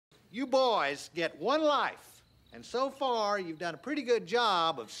You boys get one life, and so far you've done a pretty good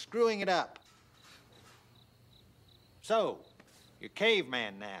job of screwing it up. So, you're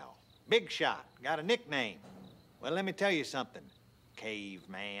caveman now. Big shot. Got a nickname. Well, let me tell you something,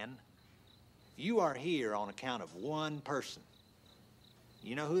 caveman. You are here on account of one person.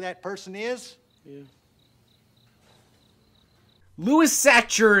 You know who that person is? Yeah. Louis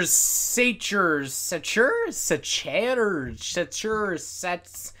Sachers,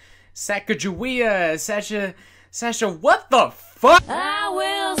 Sacagawea, Sasha, what the fuck? I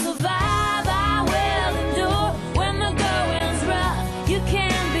will survive, I will endure. When the going's rough, you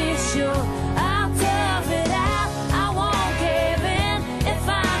can be sure I'll tough it out. I won't cave in. If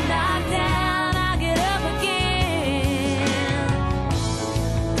I'm knocked down, I'll get up again.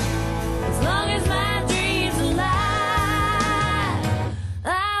 As long as my dream's alive,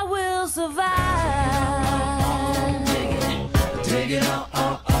 I will survive. Dig it on.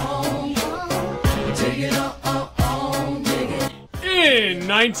 Dig it on. In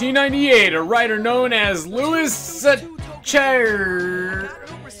 1998, a writer known as Louis Sachers,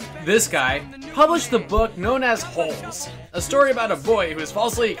 this guy, published the book known as Holes, a story about a boy who is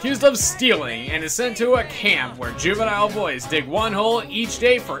falsely accused of stealing and is sent to a camp where juvenile boys dig one hole each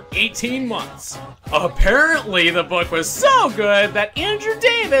day for 18 months. Apparently, the book was so good that Andrew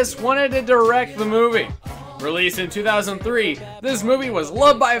Davis wanted to direct the movie. Released in 2003, this movie was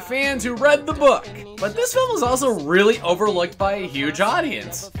loved by fans who read the book. But this film was also really overlooked by a huge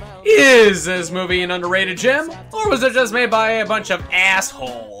audience. Is this movie an underrated gem, or was it just made by a bunch of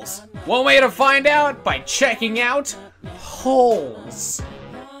assholes? One way to find out, by checking out Holes.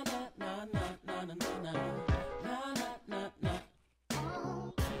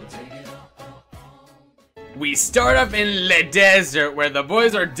 We start up in Le Desert, where the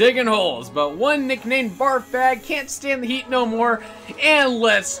boys are digging holes, but one nicknamed Barfbag can't stand the heat no more, and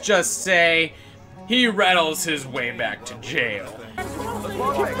let's just say, he rattles his way back to jail. Deal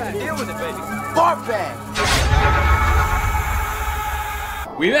with it, baby. Barfbag!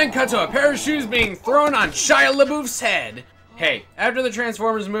 We then cut to a pair of shoes being thrown on Shia LaBeouf's head. Hey, after the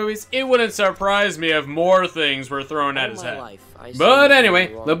Transformers movies, it wouldn't surprise me if more things were thrown at his head. But anyway,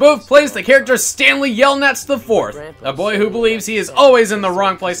 LaBeouf plays the character Stanley Yelnats IV, a boy who believes he is always in the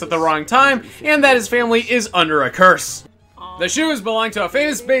wrong place at the wrong time, and that his family is under a curse. The shoes belong to a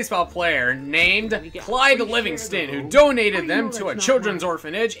famous baseball player named Clyde Livingston, who donated them to a children's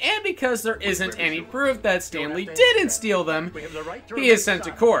orphanage, and because there isn't any proof that Stanley didn't steal them, he is sent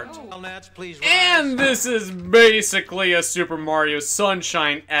to court. And this is basically a Super Mario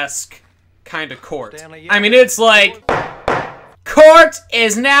Sunshine-esque kind of court. I mean, it's like, court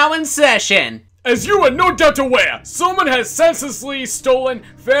is now in session. As you are no doubt aware, someone has senselessly stolen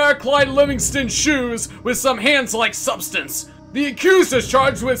Fair Clyde Livingston's shoes with some hands-like substance. The accused is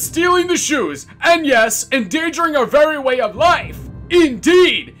charged with stealing the shoes, and yes, endangering our very way of life.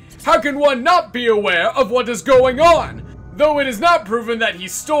 Indeed! How can one not be aware of what is going on? Though it is not proven that he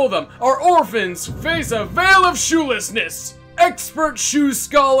stole them, our orphans face a veil of shoelessness. Expert shoe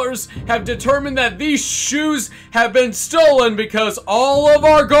scholars have determined that these shoes have been stolen because all of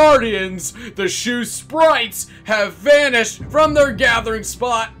our guardians, the shoe sprites, have vanished from their gathering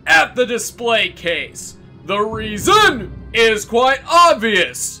spot at the display case. The reason is quite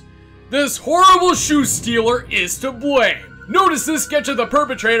obvious. This horrible shoe stealer is to blame. Notice this sketch of the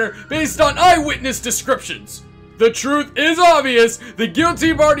perpetrator based on eyewitness descriptions. The truth is obvious. The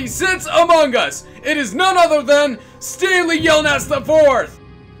guilty party sits among us. It is none other than Stanley Yelnats IV.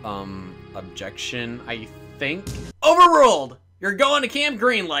 Objection, I think. Overruled. You're going to Camp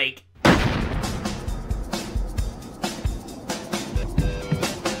Green Lake.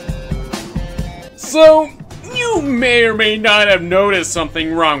 So, you may or may not have noticed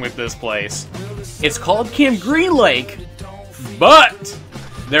something wrong with this place. It's called Camp Green Lake, but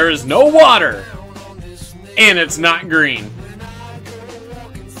there is no water. And it's not green.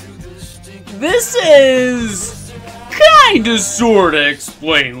 This is kinda sorta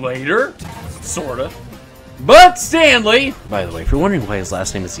explained later. Sorta. But Stanley, by the way, if you're wondering why his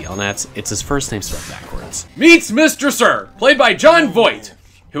last name is Yelnats, it's his first name spelled backwards, meets Mr. Sir, played by John Voight,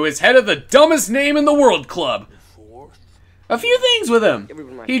 who is head of the dumbest name in the world club. A few things with him.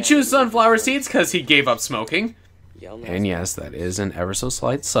 He chews sunflower seeds because he gave up smoking. And yes, that is an ever so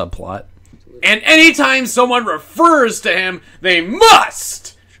slight subplot. And anytime someone refers to him, they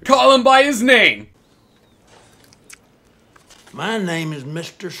must call him by his name. My name is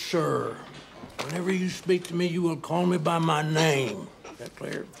Mr. Sir. Whenever you speak to me, you will call me by my name. Is that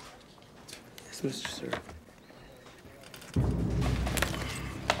clear? Yes, Mr. Sir.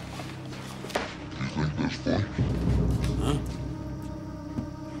 You think that's funny? Huh?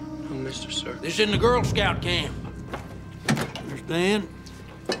 Mr. Sir. This isn't a Girl Scout camp. Understand?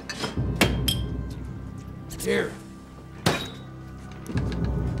 Here.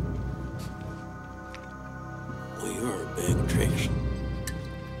 Well, you're a big trick.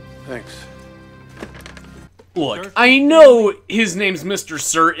 Thanks. Look, I know his name's Mr.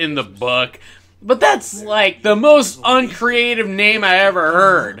 Sir in the book, but that's like the most uncreative name I ever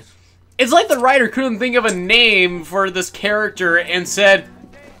heard. It's like the writer couldn't think of a name for this character and said,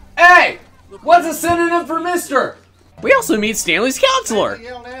 "Hey, what's a synonym for Mr.?" We also meet Stanley's counselor,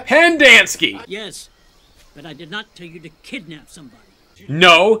 Pendanski. Yes, but I did not tell you to kidnap somebody.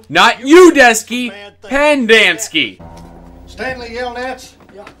 No, not you, Desky, Pendanski. Stanley Yelnats,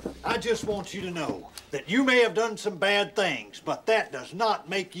 I just want you to know that you may have done some bad things, but that does not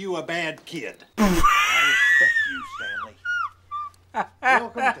make you a bad kid. I respect you, Stanley.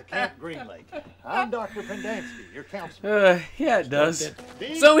 Welcome to Camp Green Lake. I'm Dr. Pendanski, your counselor. Yeah, it does.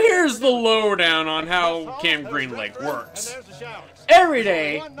 So here's the lowdown on how Camp Green Lake works. Every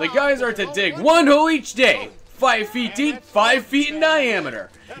day, the guys are to dig one hole each day, 5 feet deep, 5 feet in diameter.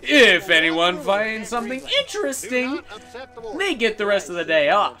 If anyone finds something interesting, they get the rest of the day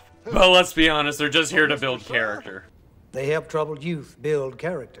off. But let's be honest, they're just here to build character. They help troubled youth build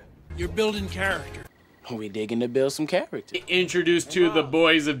character. You're building character. We digging to build some character. Introduced to the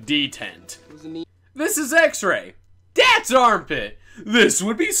boys of D-Tent. This is X-Ray. That's Armpit. This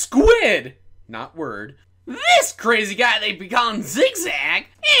would be Squid. Not Word. This crazy guy they be calling Zig-zag.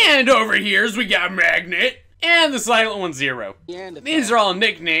 And over here's we got Magnet. And the silent one, Zero. These are all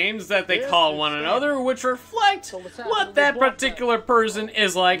nicknames that they call one another, which reflect what that particular person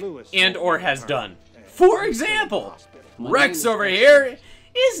is like and or has done. For example, Rex over here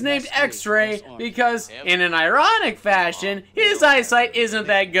is named X-Ray because, in an ironic fashion, his eyesight isn't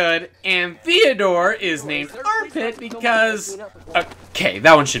that good, and Theodore is named Armpit because... Okay,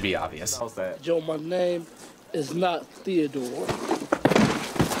 that one should be obvious. Joe, my name is not Theodore.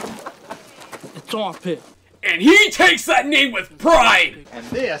 It's Armpit. And he takes that name with pride! And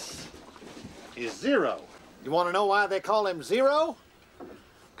this is Zero. You want to know why they call him Zero?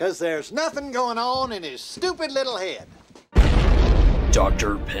 Because there's nothing going on in his stupid little head.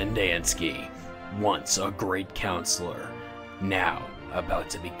 Dr. Pendanski, once a great counselor, now about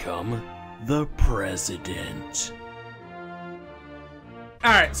to become the president.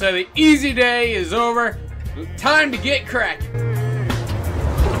 Alright, so the easy day is over. Time to get cracking.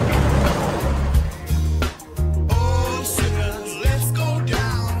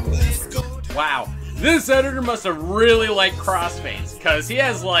 Wow, this editor must have really liked crossfades, because he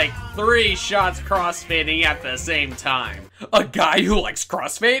has like 3 shots crossfading at the same time. A guy who likes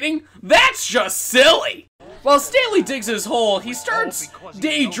crossfading? That's just silly! While Stanley digs his hole, he starts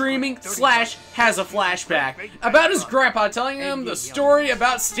daydreaming / has a flashback about his grandpa telling him the story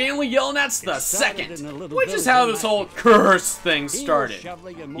about Stanley Yelnats II, which is how this whole curse thing started.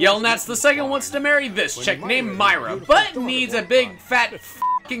 Yelnats II wants to marry this chick named Myra, but needs a big fat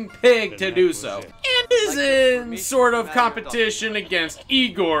pig to do so, and is in sort of competition against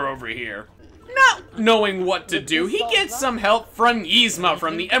Igor over here. Not knowing what to do, he gets some help from Yzma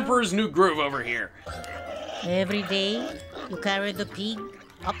from the Emperor's New Groove over here. Every day, you carry the pig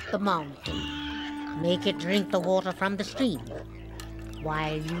up the mountain. Make it drink the water from the stream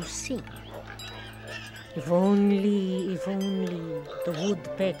while you sing. If only the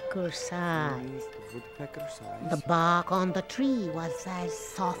woodpecker sighs. The bark on the tree was as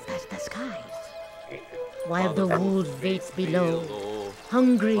soft as the skies. While the wood waits below,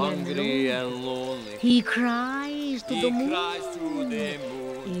 hungry and lonely, he cries to the moon.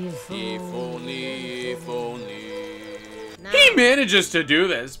 If only. He manages to do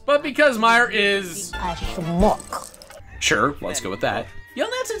this, but because Myra is... a schmuck. Sure, let's go with that.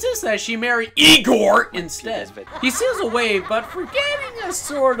 Yelnats insists that she marry Igor instead. He seals away, but forgetting a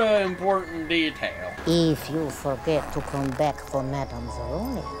sorta important detail. If you forget to come back for Madame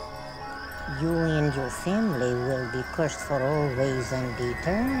Zeroni, you and your family will be cursed for always and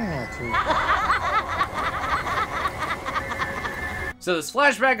eternity. So this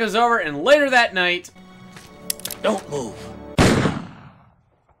flashback goes over, and later that night... Don't move.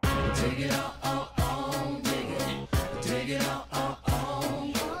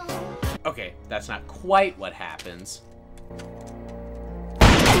 Okay, that's not quite what happens.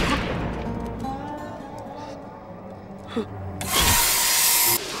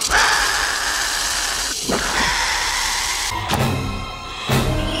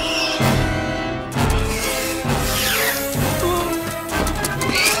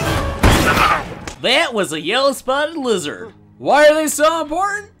 That was a yellow-spotted lizard. Why are they so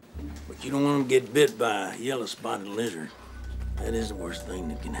important? But you don't want to get bit by a yellow-spotted lizard. That is the worst thing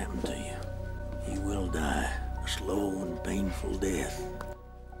that can happen to you. You will die a slow and painful death.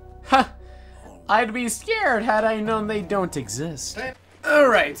 Ha! I'd be scared had I known they don't exist.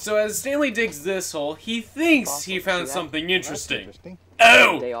 Alright, so as Stanley digs this hole, he thinks he found something interesting.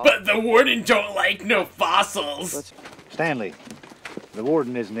 Oh, but the warden don't like no fossils. Stanley, the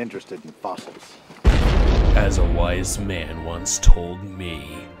warden isn't interested in fossils. As a wise man once told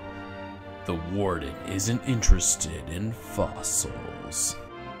me, the warden isn't interested in fossils.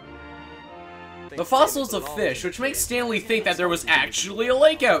 The fossil's a fish, which makes Stanley think that there was actually a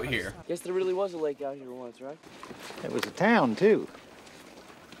lake out here. Guess there really was a lake out here once, right? It was a town, too.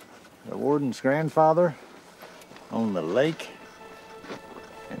 The warden's grandfather owned the lake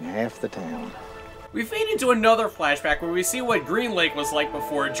and half the town. We fade into another flashback where we see what Green Lake was like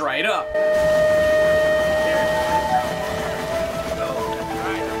before it dried up.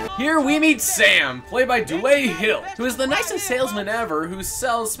 Here we meet Sam, played by Dulé Hill, who is the nicest salesman ever who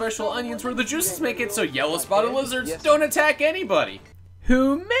sells special onions where the juices make it so yellow-spotted lizards don't attack anybody.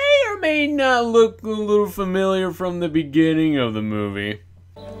 Who may or may not look a little familiar from the beginning of the movie.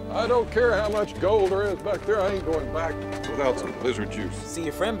 I don't care how much gold there is back there, I ain't going back without some lizard juice. See,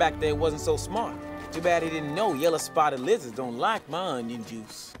 your friend back there wasn't so smart. Too bad he didn't know yellow-spotted lizards don't like my onion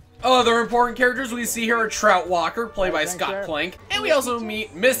juice. Other important characters we see here are Trout Walker, played by Scott Plank, and we also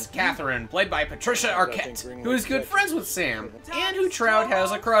meet Miss Catherine, played by Patricia Arquette, who is good friends with Sam, and who Trout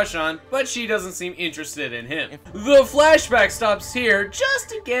has a crush on, but she doesn't seem interested in him. The flashback stops here just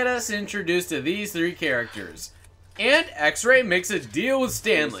to get us introduced to these three characters. And X-Ray makes a deal with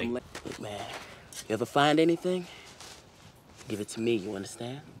Stanley. Look, man, you ever find anything? Give it to me, you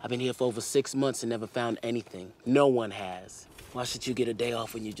understand? I've been here for over 6 months and never found anything. No one has. Why should you get a day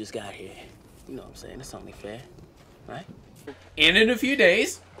off when you just got here? You know what I'm saying? It's only fair, right? And in a few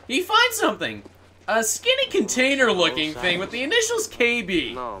days, he finds something. A skinny container-looking thing with the initials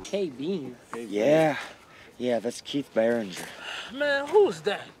KB. No. KB? Yeah, that's Keith Barringer. Man, who's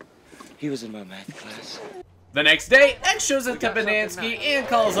that? He was in my math class. The next day, X shows up to Banansky and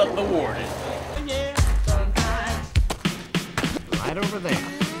calls up the warden. Right over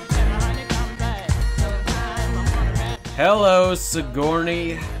there. Hello,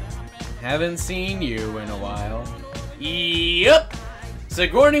 Sigourney. Haven't seen you in a while. Yep!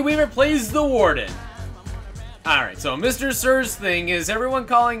 Sigourney Weaver plays the warden. Alright, so Mr. Sir's thing is everyone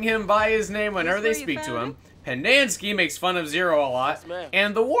calling him by his name whenever they speak to him. Pendansky makes fun of Zero a lot.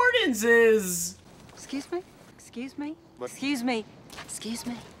 And the warden's is... Excuse me? Excuse me? Excuse me? Excuse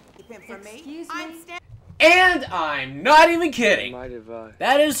me? Excuse me? And I'm not even kidding.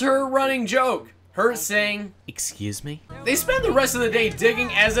 That is her running joke. Her saying, "Excuse me?" They spend the rest of the day digging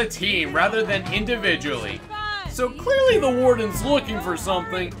as a team rather than individually. So clearly the warden's looking for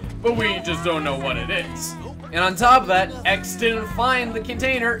something, but we just don't know what it is. And on top of that, X didn't find the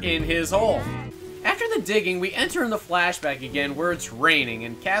container in his hole. After the digging, we enter in the flashback again where it's raining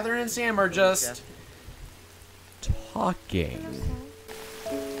and Catherine and Sam are just... talking.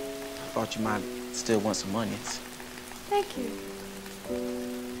 Thought you might still want some onions. Thank you.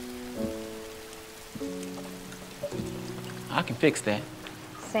 I can fix that.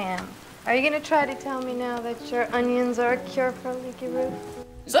 Sam, are you gonna try to tell me now that your onions are a cure for a leaky roof?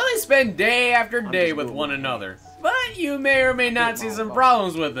 So they spend day after day with one another. But you may or may not see some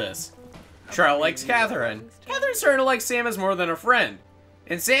problems with this. Trout likes Catherine. Catherine's starting to like Sam as more than a friend.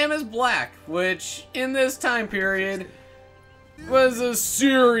 And Sam is black, which, in this time period, was a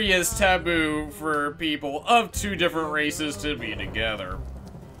serious taboo for people of two different races to be together.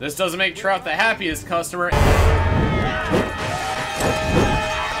 This doesn't make Trout the happiest customer.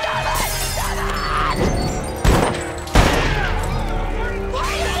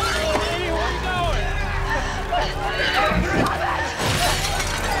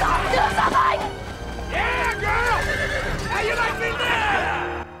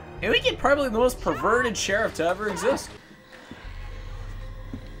 And we get probably the most perverted sheriff to ever exist.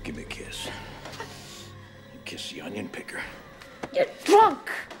 Give me a kiss. Kiss the onion picker. You're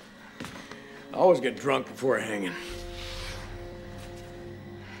drunk! I always get drunk before hanging.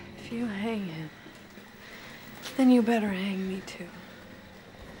 If you hang him, then you better hang me too.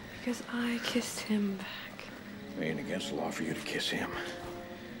 Because I kissed him back. It ain't against the law for you to kiss him.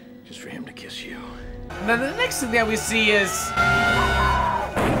 Just for him to kiss you. And then the next thing that we see is...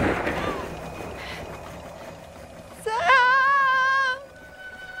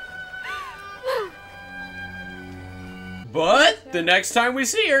 But the next time we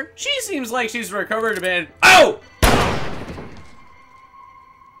see her, she seems like she's recovered a bit. Oh!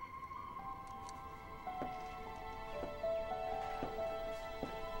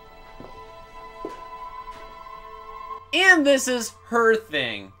 And And this is her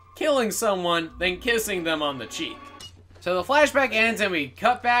thing. Killing someone, then kissing them on the cheek. So the flashback ends and we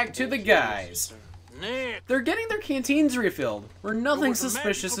cut back to the guys. They're getting their canteens refilled, where nothing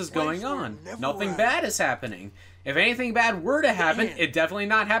suspicious is going on. Nothing bad is happening. If anything bad were to happen, it definitely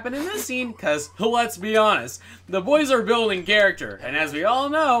not happen in this scene, cause let's be honest, the boys are building character, and as we all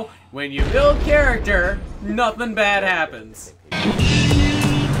know, when you build character, nothing bad happens.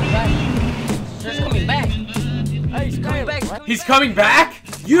 He's coming back. He's coming back. He's coming back?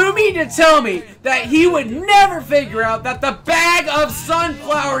 You mean to tell me that he would never figure out that the bag of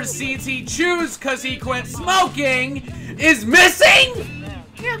sunflower seeds he chews cause he quit smoking is missing?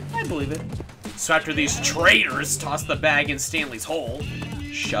 Yeah, I believe it. So after these traitors toss the bag in Stanley's hole,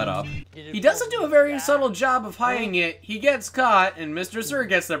 shut up. He doesn't do a very subtle job of hiding it. He gets caught, and Mr. Sir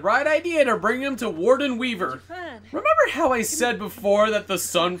gets the bright idea to bring him to Warden Weaver. Remember how I said before that the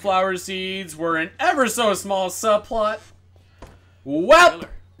sunflower seeds were an ever so small subplot? Well,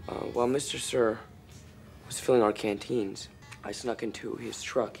 while Mr. Sir was filling our canteens, I snuck into his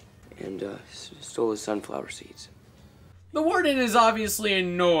truck and stole his sunflower seeds. the warden is obviously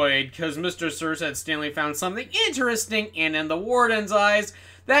annoyed because Mr. Sir said Stanley found something interesting, and in the warden's eyes,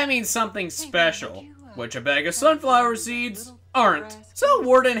 that means something special, which a bag of sunflower seeds aren't. So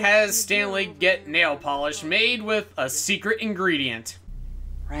Warden has Stanley get nail polish made with a secret ingredient.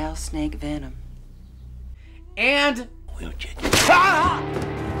 Rattlesnake venom. And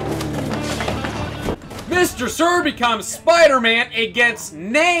Mr. Sir becomes Spider-Man and gets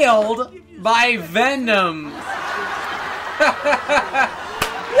nailed by Venom. Woo!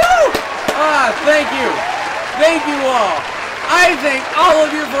 Thank you. Thank you all. I thank all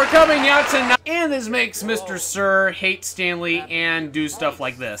of you for coming out tonight. And this makes Mr. Sir hate Stanley and do stuff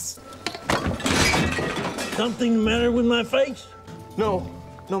like this. Something the matter with my face? No,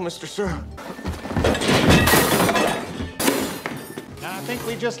 Mr. Sir. Now, I think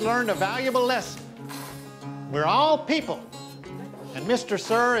we just learned a valuable lesson. We're all people, and Mr.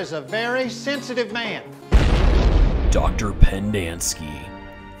 Sir is a very sensitive man. Dr. Pendanski,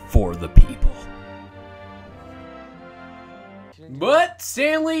 for the people. But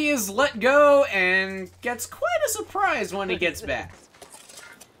Stanley is let go and gets quite a surprise when he gets back.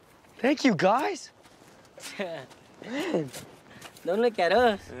 Thank you, guys. Man, don't look at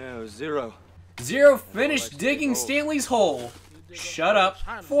us. Yeah, it was Zero. Zero finished digging Stanley's hole. Shut up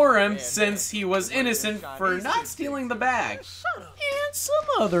for him, since he was innocent for not stealing the bag. And some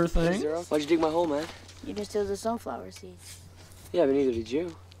other things. Zero, why'd you dig my hole, man? You didn't steal the sunflower seeds. Yeah, but neither did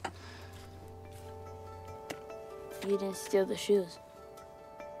you. You didn't steal the shoes.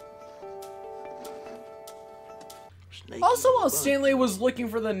 Also, while Stanley was looking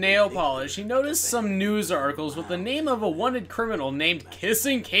for the nail polish, he noticed some news articles with the name of a wanted criminal named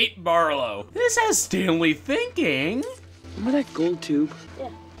Kissing Kate Barlow. This has Stanley thinking. Remember that gold tube? Yeah.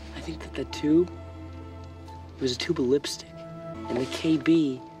 I think that the tube was a tube of lipstick. And the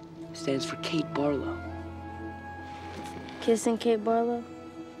KB stands for Kate Barlow. Kissing Kate Barlow?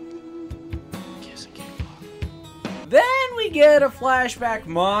 Kissing Kate Barlow. Then we get a flashback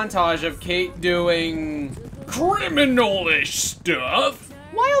montage of Kate doing criminal-ish stuff.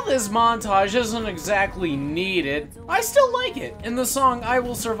 While this montage isn't exactly needed, I still like it, and the song I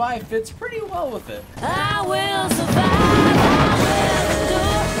Will Survive fits pretty well with it. I will survive, I will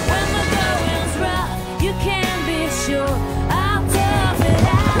endure when the going's rough. You can be sure I'll tough it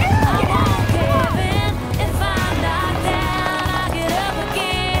out. I won't give in. If I'm knocked down, I'll get up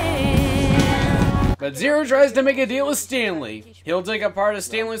again. But Zero tries to make a deal with Stanley. He'll dig a part of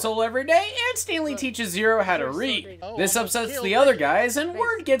Stanley's hole every day, and Stanley teaches Zero how to read. This upsets the other guys, and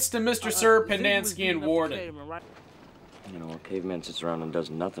word gets to Mr. Sir, Pendanski, and Warden. You know, a caveman sits around and does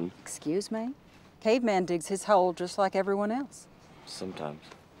nothing. Excuse me? Caveman digs his hole just like everyone else. Sometimes.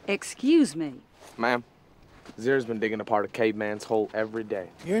 Excuse me. Ma'am, Zero's been digging a part of Caveman's hole every day.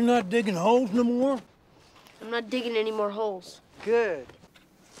 You're not digging holes no more? I'm not digging any more holes. Good.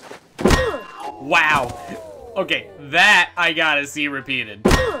 Wow. Okay, that I gotta see repeated.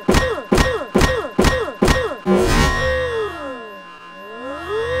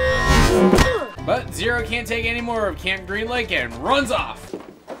 But Zero can't take any more of Camp Green Lake and runs off.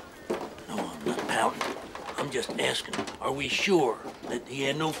 No, I'm not pouting. I'm just asking, are we sure that he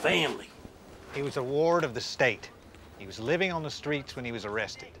had no family? He was a ward of the state. He was living on the streets when he was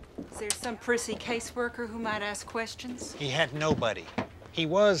arrested. Is there some prissy caseworker who might ask questions? He had nobody. He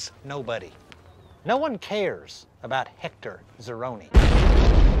was nobody. No one cares about Hector Zeroni.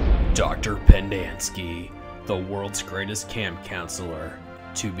 Dr. Pendanski, the world's greatest camp counselor,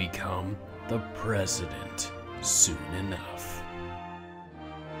 to become the president soon enough.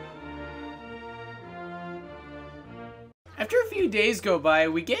 days go by,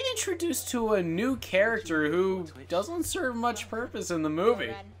 we get introduced to a new character who doesn't serve much purpose in the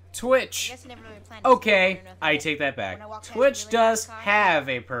movie. Twitch. Okay, I take that back. Twitch does have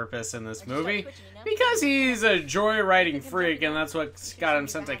a purpose in this movie because he's a joyriding freak, and that's what got him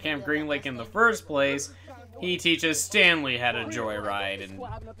sent to Camp Green Lake in the first place. He teaches Stanley how to joyride and,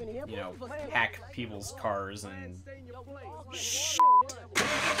 you know, hack people's cars and shit.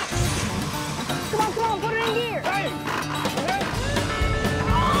 Come on, put it in gear.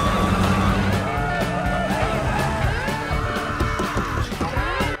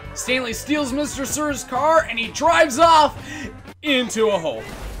 Stanley steals Mr. Sir's car and he drives off into a hole.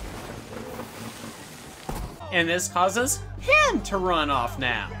 And this causes him to run off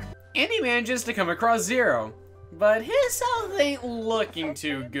now. And he manages to come across Zero. But his health ain't looking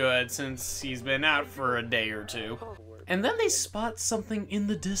too good since he's been out for a day or two. And then they spot something in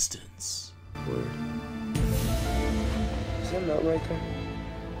the distance. Word. Is that note right there?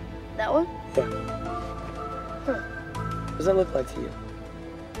 That one? Yeah. Huh. What does that look like to you?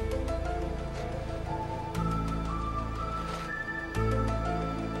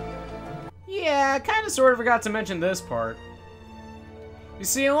 Yeah, I kind of sort of forgot to mention this part. You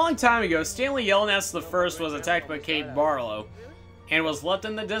see, a long time ago, Stanley Yelnats the First was attacked by Kate Barlow and was left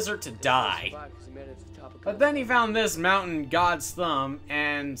in the desert to die. But then he found this mountain, God's Thumb,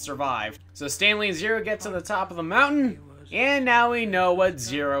 and survived. So Stanley and Zero get to the top of the mountain, and now we know what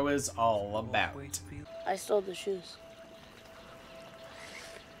Zero is all about. I stole the shoes.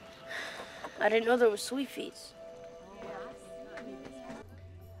 I didn't know there was sweet feets.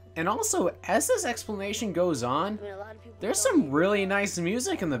 And also, as this explanation goes on, there's some really nice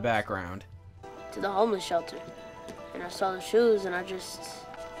music in the background. To the homeless shelter. And I saw the shoes and I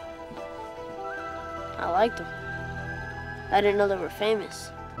liked them. I didn't know they were famous.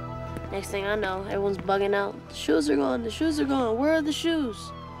 Next thing I know, everyone's bugging out. The shoes are gone, the shoes are gone. Where are the shoes?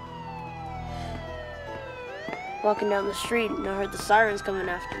 Walking down the street and I heard the sirens coming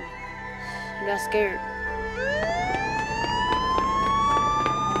after me. I got scared.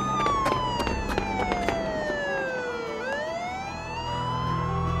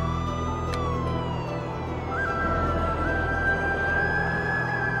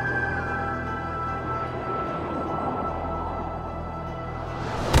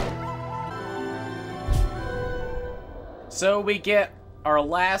 So we get our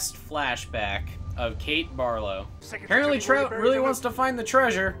last flashback of Kate Barlow. Apparently Trout really wants to find the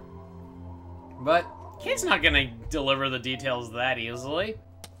treasure, but Kate's not gonna deliver the details that easily.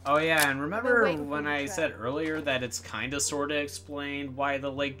 Oh yeah, and remember when I said earlier that it's kinda sorta explained why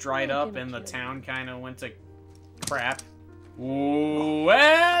the lake dried up and the town kinda went to crap?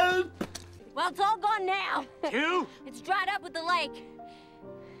 Well, it's all gone now. You? It's dried up with the lake.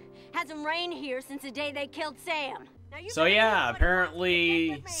 Hasn't rained here since the day they killed Sam. So yeah,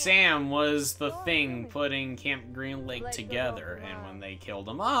 apparently Sam was the thing putting Camp Green Lake together, and when they killed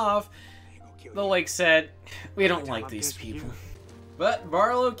him off, the lake said, "We don't like these people." But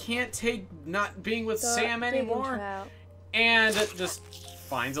Barlow can't take not being with Sam anymore, and just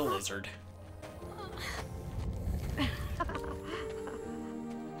finds a lizard.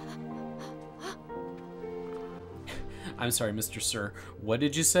 I'm sorry, Mr. Sir, what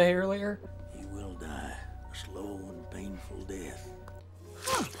did you say earlier? He will die a slow and painful death.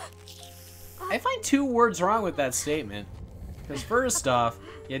 I find two words wrong with that statement. Because first off,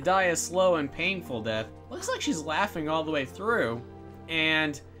 you die a slow and painful death. Looks like she's laughing all the way through.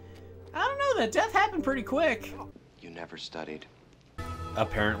 And I don't know, that death happened pretty quick. You never studied.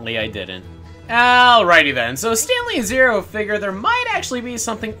 Apparently I didn't. Alrighty then, so Stanley and Zero figure there might actually be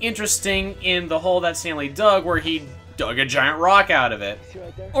something interesting in the hole that Stanley dug where he dug a giant rock out of it.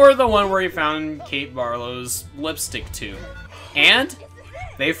 Or the one where he found Kate Barlow's lipstick tube. And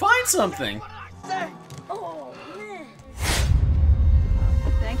they find something.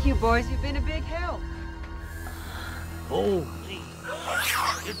 Thank you, boys. You've been a big help. Holy.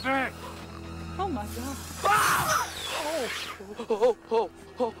 Get back. Oh, my God.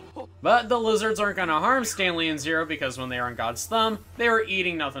 But the lizards aren't gonna harm Stanley and Zero because when they were on God's Thumb, they were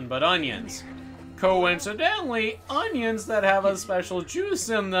eating nothing but onions. Coincidentally, onions that have a special juice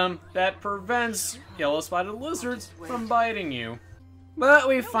in them that prevents yellow-spotted lizards from biting you. But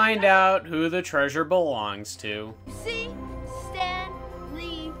we find out who the treasure belongs to. See?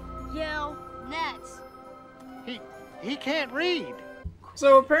 Stanley Yelnats. He can't read.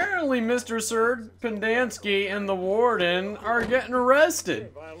 So apparently Mr. Sir Pendansky and the warden are getting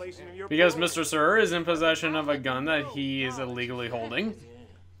arrested. Because Mr. Sir is in possession of a gun that he is illegally holding.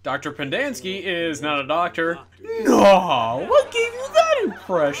 Dr. Pendansky is not a doctor. No, what gave you that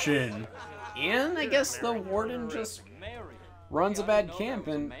impression? And I guess the warden just runs a bad camp,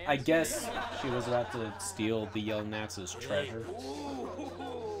 and I guess she was about to steal the Yelnats' treasure.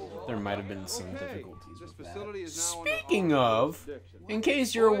 There might have been some difficulties with that. Speaking of, in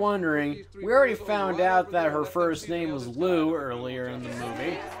case you're wondering, we already found out that her first name was Lou earlier in the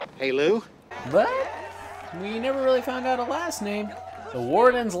movie. Hey, Lou. But we never really found out a last name. The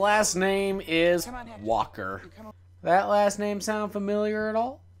warden's last name is Walker. That last name sound familiar at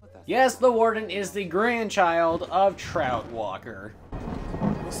all? Yes, the warden is the grandchild of Trout Walker.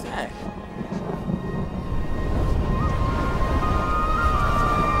 What's that?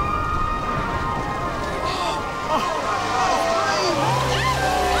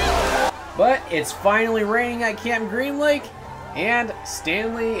 But it's finally raining at Camp Green Lake, and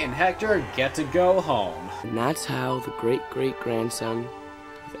Stanley and Hector get to go home. And that's how the great-great-grandson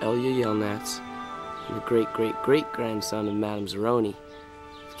of Elia Yelnats and the great-great-great-grandson of Madame Zeroni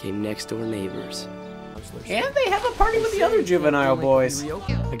became next-door neighbors. And they have a party with the other juvenile boys.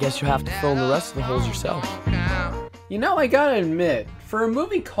 I guess you have to fill in the rest of the holes yourself. You know, I gotta admit, for a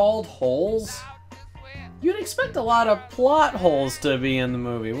movie called Holes, you'd expect a lot of plot holes to be in the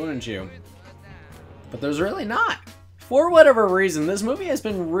movie, wouldn't you? But there's really not. For whatever reason, this movie has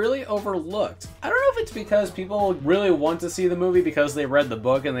been really overlooked. I don't know if it's because people really want to see the movie because they read the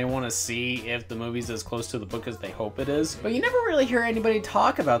book and they want to see if the movie's as close to the book as they hope it is. But you never really hear anybody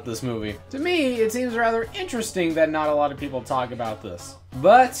talk about this movie. To me, it seems rather interesting that not a lot of people talk about this.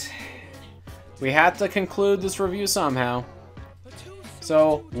 But we had to conclude this review somehow.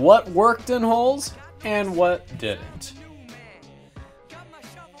 So, what worked in Holes and what didn't?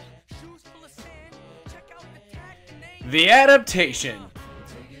 The adaptation.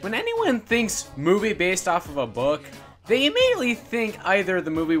 When anyone thinks movie based off of a book, they immediately think either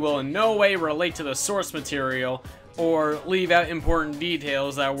the movie will in no way relate to the source material or leave out important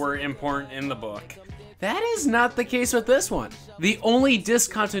details that were important in the book. That is not the case with this one. The only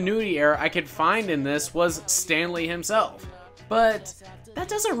discontinuity error I could find in this was Stanley himself. But that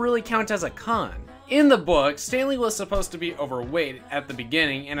doesn't really count as a con. In the book, Stanley was supposed to be overweight at the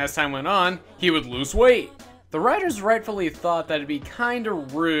beginning, and as time went on, he would lose weight. The writers rightfully thought that it'd be kinda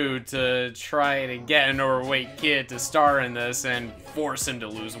rude to try to get an overweight kid to star in this and force him to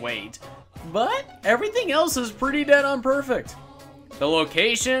lose weight. But everything else is pretty dead on perfect. The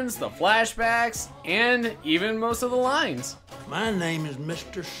locations, the flashbacks, and even most of the lines. My name is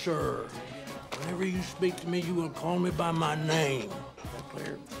Mr. Sir. Whenever you speak to me, you will call me by my name.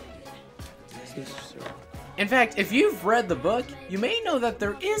 Clear? Mr. Sir. In fact, if you've read the book, you may know that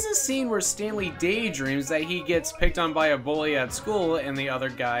there is a scene where Stanley daydreams that he gets picked on by a bully at school and the other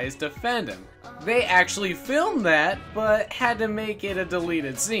guys defend him. They actually filmed that, but had to make it a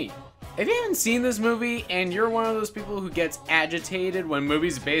deleted scene. If you haven't seen this movie and you're one of those people who gets agitated when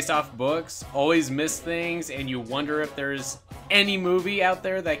movies based off books always miss things and you wonder if there's any movie out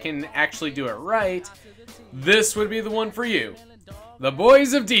there that can actually do it right, this would be the one for you. The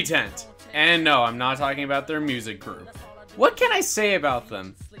Boys of Detent. And no, I'm not talking about their music group. What can I say about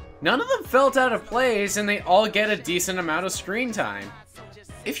them? None of them felt out of place and they all get a decent amount of screen time.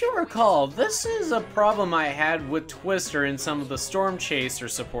 If you recall, this is a problem I had with Twister in some of the Storm Chaser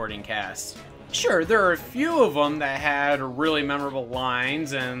supporting cast. Sure, there are a few of them that had really memorable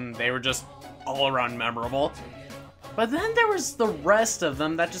lines and they were just all around memorable. But then there was the rest of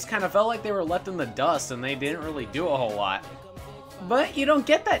them that just kind of felt like they were left in the dust and they didn't really do a whole lot. But you don't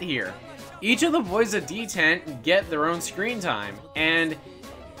get that here. Each of the Boys of Detent get their own screen time, and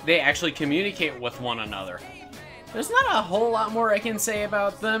they actually communicate with one another. There's not a whole lot more I can say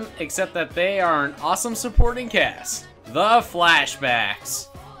about them, except that they are an awesome supporting cast. The flashbacks.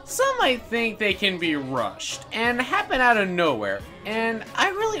 Some might think they can be rushed, and happen out of nowhere, and I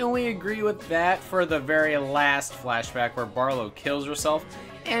really only agree with that for the very last flashback where Barlow kills herself,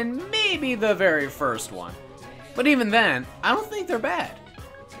 and maybe the very first one. But even then, I don't think they're bad.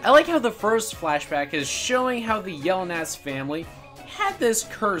 I like how the first flashback is showing how the Yelnats family had this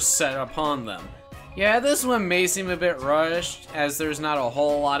curse set upon them. Yeah, this one may seem a bit rushed, as there's not a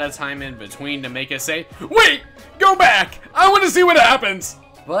whole lot of time in between to make us say, "Wait! Go back! I want to see what happens!"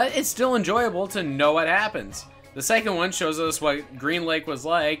 But it's still enjoyable to know what happens. The second one shows us what Green Lake was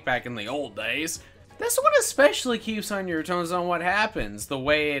like back in the old days. This one especially keeps on your toes on what happens, the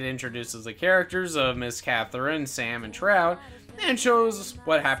way it introduces the characters of Miss Catherine, Sam, and Trout, and shows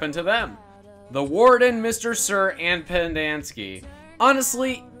what happened to them. The Warden, Mr. Sir, and Pendansky.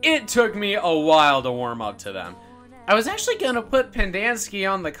 Honestly, it took me a while to warm up to them. I was actually gonna put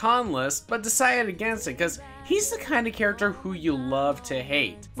Pendansky on the con list, but decided against it because he's the kind of character who you love to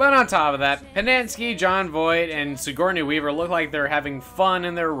hate. But on top of that, Penensky, John Voight, and Sigourney Weaver look like they're having fun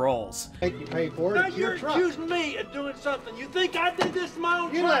in their roles. Make you pay for it. Now you're accusing me of doing something. You think I did this to my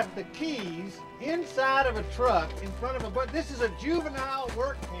own You truck? left the keys inside of a truck in front of a... But this is a juvenile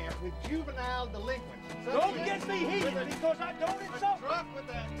work camp with juvenile delinquents. Don't get me heated because I don't insult you. A truck with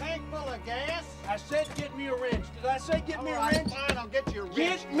a tank full of gas? I said get me a wrench. Did I say get me a All right, wrench? fine, I'll get you a wrench.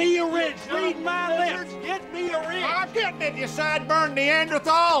 Get me a wrench. Read my lips. Get me a wrench. I'm getting it, you sideburn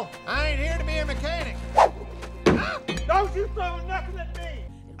Neanderthal. I ain't here to be a mechanic. Don't you throw nothing at me.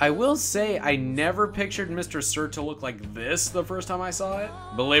 I will say I never pictured Mr. Sir to look like this the first time I saw it.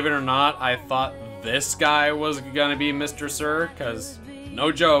 Believe it or not, I thought this guy was gonna be Mr. Sir, cause no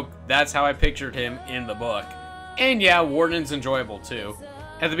joke, that's how I pictured him in the book. And yeah, Warden's enjoyable too.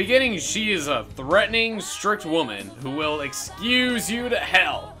 At the beginning, she is a threatening, strict woman who will excuse you to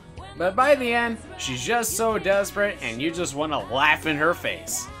hell. But by the end, she's just so desperate and you just want to laugh in her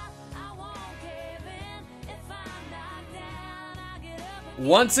face.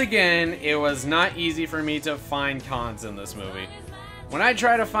 Once again, it was not easy for me to find cons in this movie. When I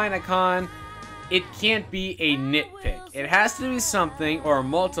try to find a con, it can't be a nitpick. It has to be something or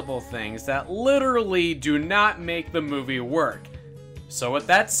multiple things that literally do not make the movie work. So with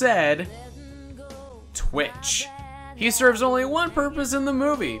that said, Twitch. He serves only one purpose in the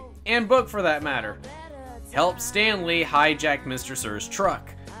movie, and book for that matter. Help Stanley hijack Mr. Sir's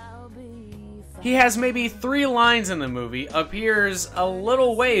truck. He has maybe 3 lines in the movie, appears a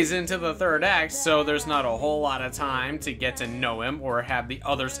little ways into the third act, so there's not a whole lot of time to get to know him or have the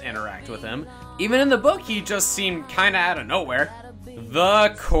others interact with him. Even in the book, he just seemed kinda out of nowhere.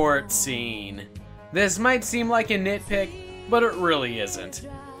 The court scene. This might seem like a nitpick, but it really isn't.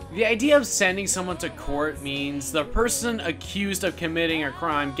 The idea of sending someone to court means the person accused of committing a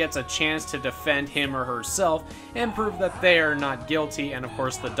crime gets a chance to defend him or herself and prove that they are not guilty, and of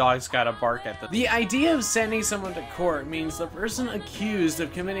course the dog's gotta bark at them. The idea of sending someone to court means the person accused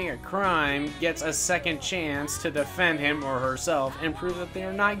of committing a crime gets a second chance to defend him or herself and prove that they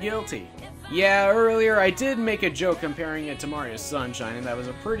are not guilty. Yeah, earlier I did make a joke comparing it to Mario Sunshine, and that was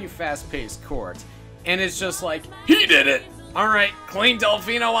a pretty fast-paced court. And it's just like, he did it! Alright, clean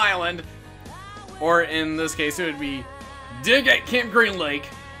Delfino Island. Or in this case, it would be dig at Camp Green Lake.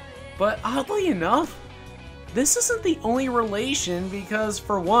 But oddly enough, this isn't the only relation because,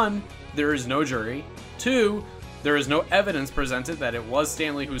 for one, there is no jury. 2, there is no evidence presented that it was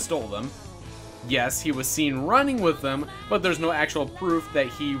Stanley who stole them. Yes, he was seen running with them, but there's no actual proof that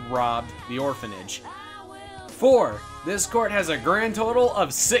he robbed the orphanage. 4, this court has a grand total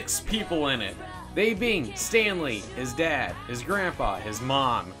of 6 people in it. They being Stanley, his dad, his grandpa, his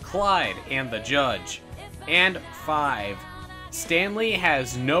mom, Clyde, and the judge. And 5, Stanley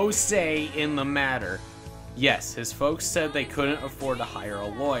has no say in the matter. Yes, his folks said they couldn't afford to hire a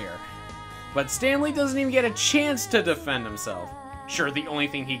lawyer. But Stanley doesn't even get a chance to defend himself. Sure, the only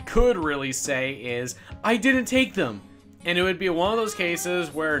thing he could really say is, I didn't take them. And it would be one of those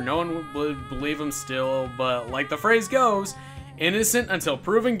cases where no one would believe him still, but like the phrase goes, innocent until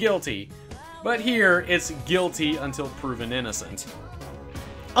proven guilty. But here, it's guilty until proven innocent.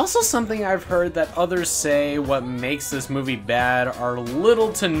 Also, something I've heard that others say what makes this movie bad are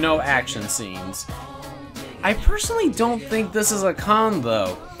little to no action scenes. I personally don't think this is a con,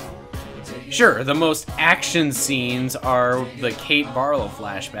 though. Sure, the most action scenes are the Kate Barlow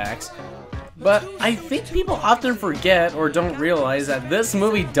flashbacks, but I think people often forget or don't realize that this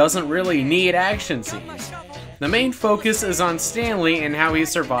movie doesn't really need action scenes. The main focus is on Stanley and how he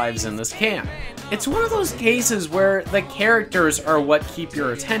survives in this camp. It's one of those cases where the characters are what keep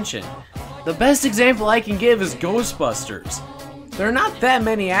your attention. The best example I can give is Ghostbusters. There are not that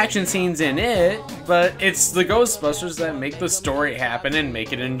many action scenes in it, but it's the Ghostbusters that make the story happen and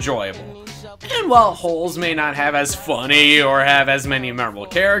make it enjoyable. And while Holes may not have as funny or have as many memorable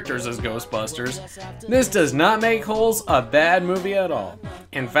characters as Ghostbusters, this does not make Holes a bad movie at all.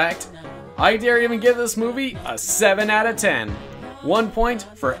 In fact, I dare even give this movie a 7 out of 10. 1 point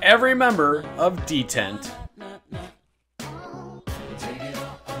for every member of D-Tent.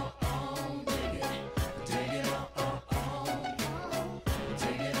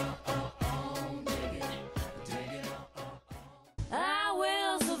 I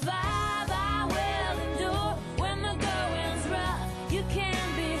will survive.